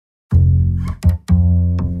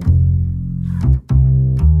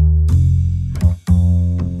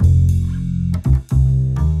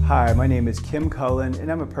Hi, my name is Cullen,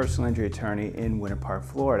 and I'm a personal injury attorney in Winter Park,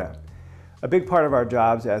 Florida. A big part of our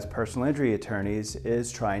jobs as personal injury attorneys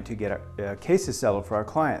is trying to get cases settled for our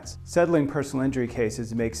clients. Settling personal injury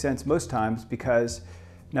cases makes sense most times because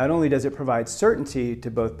not only does it provide certainty to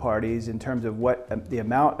both parties in terms of what the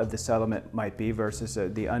amount of the settlement might be versus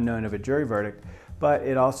the unknown of a jury verdict, but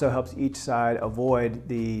it also helps each side avoid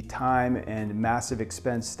the time and massive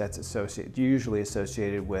expense that's usually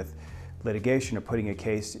associated with litigation or putting a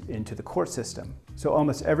case into the court system. So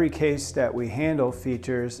almost every case that we handle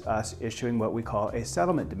features us issuing what we call a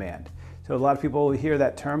settlement demand. So a lot of people hear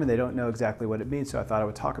that term and they don't know exactly what it means, so I thought I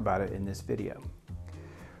would talk about it in this video.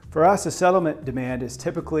 For us, a settlement demand is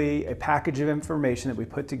typically a package of information that we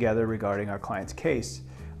put together regarding our client's case,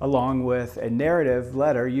 along with a narrative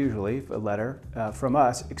letter, usually a letter from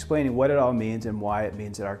us, explaining what it all means and why it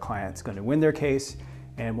means that our client's going to win their case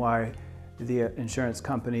and why the insurance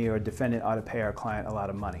company or defendant ought to pay our client a lot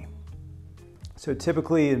of money. So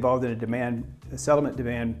typically involved in a settlement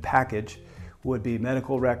demand package would be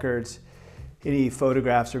medical records, any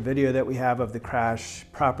photographs or video that we have of the crash,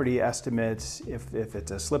 property estimates. If it's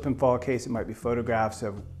a slip and fall case, it might be photographs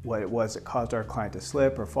of what it was that caused our client to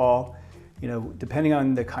slip or fall. You know, depending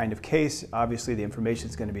on the kind of case, obviously the information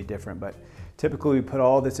is going to be different, but typically we put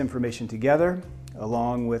all this information together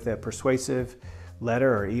along with a persuasive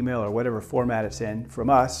letter or email or whatever format it's in from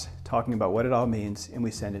us, talking about what it all means, and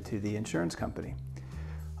we send it to the insurance company.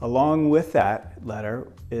 Along with that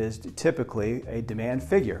letter is typically a demand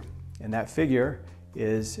figure, and that figure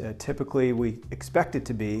is typically, we expect it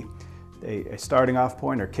to be a starting off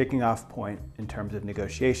point or kicking off point in terms of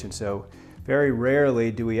negotiation. So very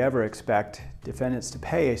rarely do we ever expect defendants to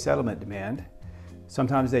pay a settlement demand.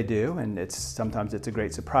 Sometimes they do, and sometimes it's a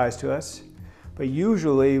great surprise to us. But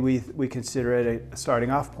usually we consider it a starting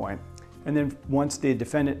off point. And then once the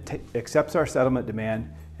defendant accepts our settlement demand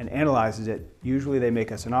and analyzes it, usually they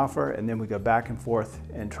make us an offer, and then we go back and forth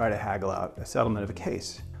and try to haggle out a settlement of a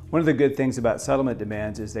case. One of the good things about settlement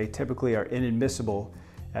demands is they typically are inadmissible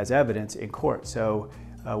as evidence in court. So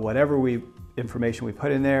whatever information we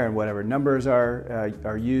put in there and whatever numbers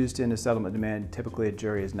are used in a settlement demand, typically a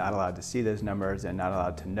jury is not allowed to see those numbers and not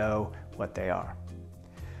allowed to know what they are.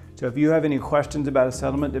 So if you have any questions about a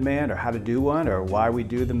settlement demand or how to do one or why we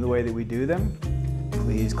do them the way that we do them,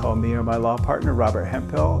 please call me or my law partner, Robert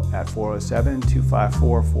Hemphill, at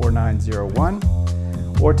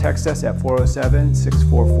 407-254-4901 or text us at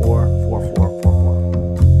 407-644-4444.